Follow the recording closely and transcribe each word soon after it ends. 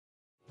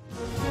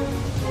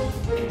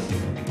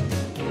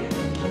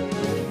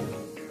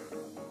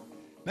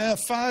Now,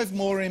 5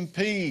 more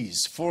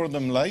MPs, 4 of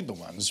them Labor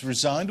ones,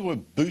 resigned or were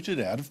booted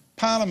out of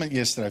Parliament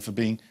yesterday for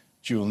being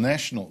dual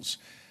nationals.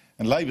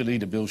 And Labor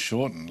leader Bill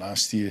Shorten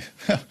last year,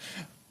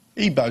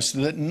 he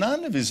boasted that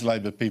none of his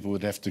Labor people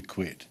would have to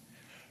quit.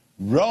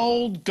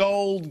 Rolled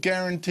gold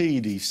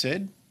guaranteed, he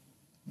said.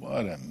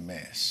 What a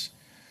mess.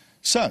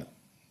 So,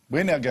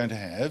 we're now going to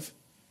have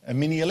a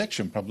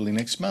mini-election probably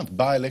next month,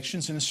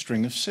 by-elections in a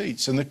string of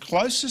seats. And the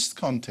closest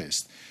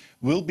contest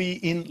will be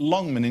in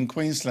Longman in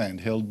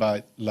Queensland, held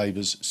by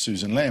Labor's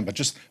Susan Lamb, but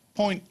just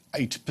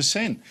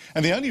 0.8%.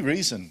 And the only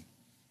reason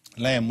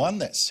Lamb won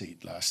that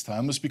seat last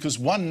time was because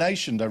One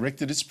Nation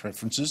directed its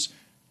preferences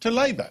to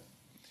Labor.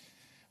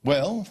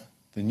 Well,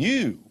 the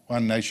new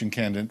One Nation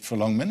candidate for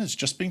Longman has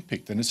just been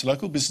picked, and it's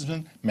local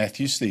businessman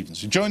Matthew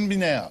Stevens, who joined me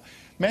now.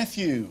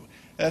 Matthew,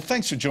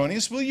 thanks for joining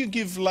us. Will you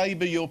give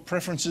Labor your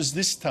preferences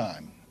this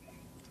time?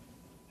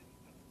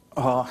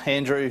 Oh,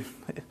 Andrew,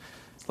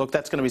 look,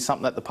 that's going to be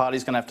something that the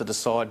party's going to have to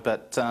decide,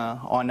 but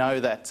I know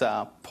that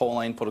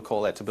Pauline put a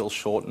call out to Bill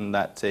Shorten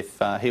that if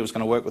he was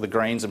going to work with the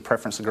Greens and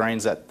preference the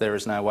Greens, that there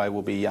is no way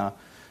we'll be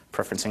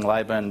preferencing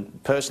Labor.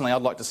 And personally,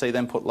 I'd like to see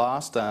them put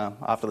last.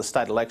 After the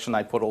state election,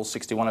 they put all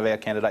 61 of our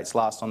candidates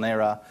last on their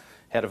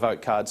how to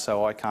vote cards,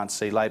 so I can't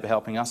see Labor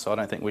helping us, so I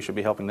don't think we should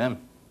be helping them.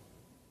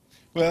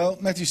 Well,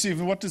 Matthew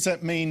Stevens, what does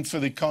that mean for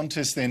the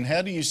contest then?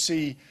 How do you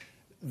see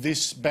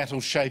this battle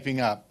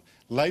shaping up?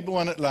 Labor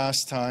won it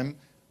last time.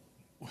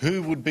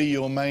 Who would be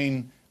your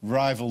main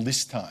rival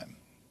this time?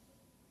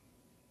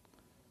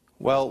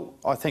 Well,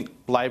 I think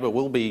Labor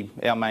will be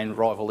our main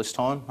rival this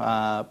time.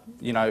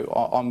 You know,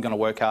 I'm going to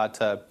work hard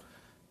to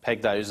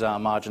peg those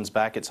margins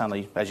back. It's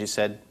only, as you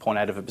said,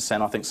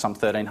 0.8%. I think some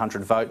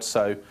 1,300 votes.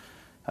 So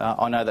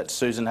I know that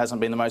Susan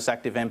hasn't been the most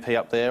active MP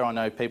up there. I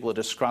know people are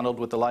disgruntled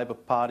with the Labor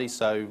Party,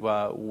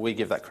 so we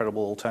give that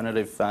credible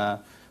alternative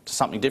to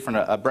something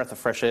different, a breath of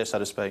fresh air, so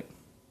to speak.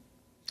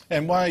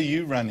 And why are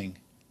you running?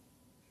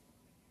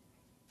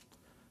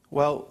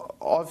 Well,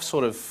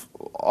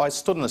 I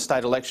stood in the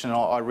state election and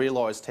I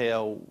realised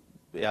how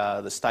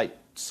the state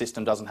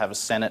system doesn't have a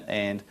Senate,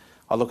 and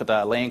I look at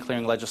the land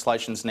clearing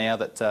legislations now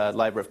that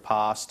Labor have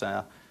passed,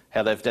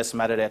 how they've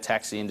decimated our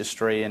taxi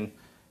industry, and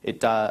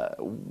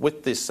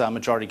with this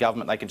majority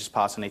government they can just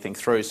pass anything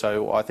through.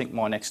 So I think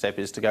my next step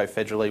is to go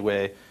federally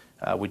where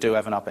we do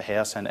have an upper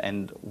house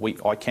and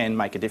I can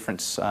make a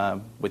difference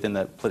within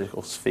the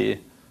political sphere.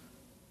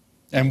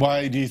 And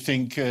why do you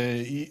think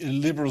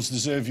Liberals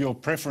deserve your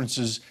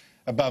preferences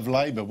above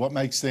Labor? What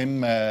makes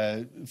them?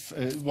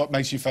 What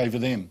makes you favour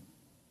them?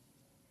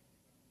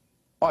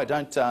 I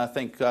don't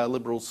think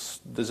Liberals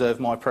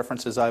deserve my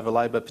preferences over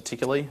Labor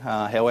particularly.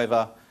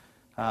 However,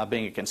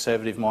 being a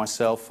Conservative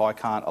myself, I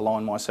can't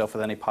align myself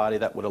with any party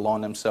that would align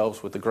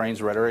themselves with the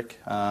Greens rhetoric.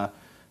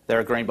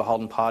 They're a Green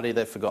beholden party.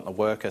 They've forgotten the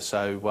worker.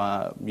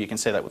 So you can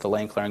see that with the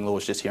land clearing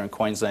laws just here in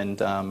Queensland,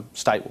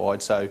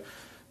 statewide. So.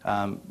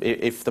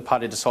 If the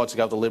party decides to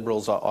go with the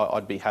Liberals,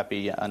 I'd be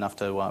happy enough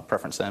to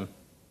preference them.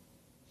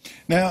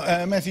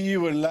 Now, Matthew,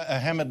 you were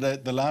hammered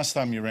the last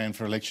time you ran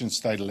for election,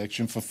 state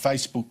election, for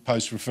Facebook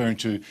posts referring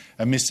to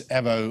Miss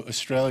Abo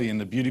Australia in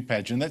the beauty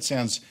pageant. That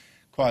sounds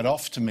quite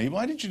off to me.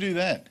 Why did you do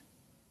that?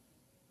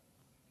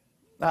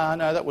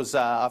 No, that was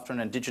after an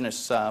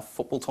Indigenous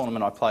football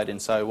tournament I played in.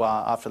 So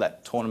after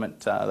that tournament,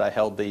 they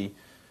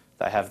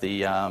have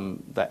the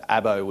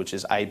ABO, which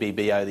is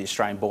ABBO, the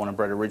Australian Born and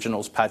Bred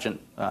Originals pageant,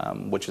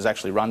 which is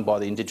actually run by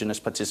the Indigenous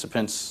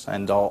participants,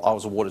 and I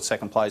was awarded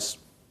second place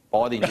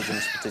by the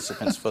Indigenous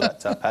participants for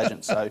that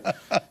pageant. So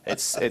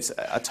it's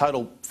a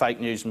total fake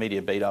news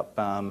media beat-up.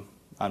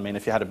 I mean,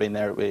 if you had been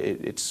there,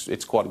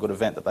 it's quite a good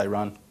event that they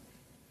run.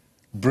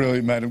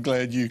 Brilliant, mate. I'm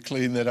glad you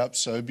cleaned that up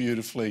so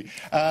beautifully.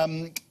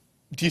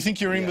 Do you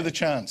think you're in with a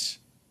chance?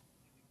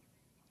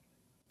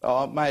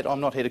 Oh, mate,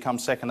 I'm not here to come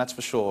second, that's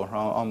for sure.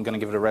 I'm going to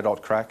give it a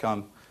red-hot crack.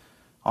 I'm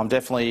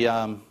definitely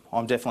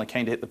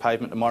keen to hit the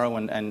pavement tomorrow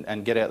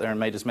and get out there and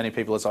meet as many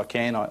people as I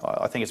can.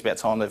 I think it's about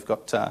time they've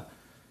got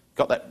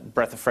that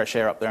breath of fresh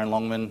air up there in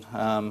Longman,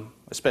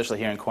 especially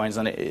here in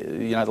Queensland.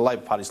 You know, the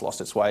Labor Party's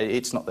lost its way.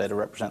 It's not there to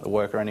represent the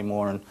worker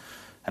anymore,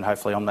 and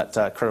hopefully I'm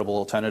that credible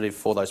alternative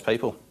for those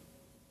people.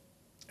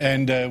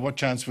 And what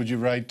chance would you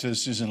rate to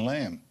Susan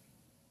Lamb?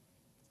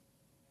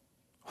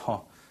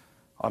 Oh,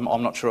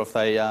 I'm not sure if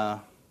they...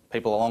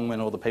 people of Longman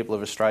or the people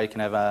of Australia can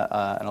have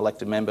an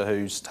elected member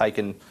who's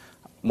taken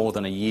more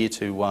than a year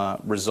to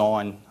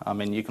resign. I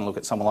mean, you can look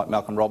at someone like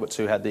Malcolm Roberts,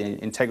 who had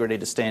the integrity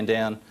to stand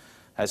down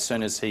as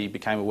soon as he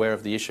became aware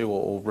of the issue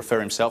or refer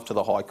himself to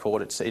the High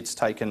Court. It's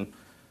taken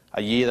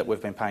a year that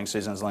we've been paying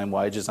Susan Lamb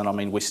wages, and I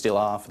mean, we still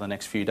are for the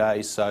next few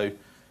days, so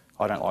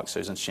I don't like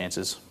Susan's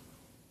chances.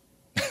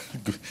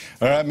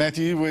 All right,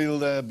 Matthew,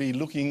 we'll be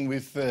looking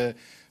with...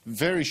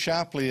 very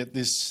sharply at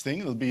this thing.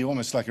 It'll be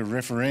almost like a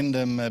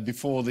referendum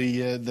before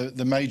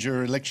the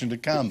major election to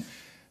come.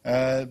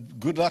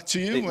 Good luck to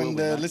you, and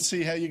let's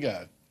see how you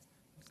go.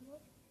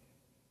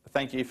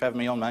 Thank you for having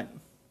me on, mate.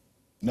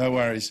 No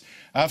worries.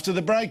 After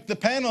the break, the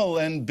panel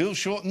and Bill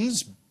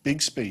Shorten's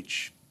big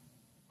speech.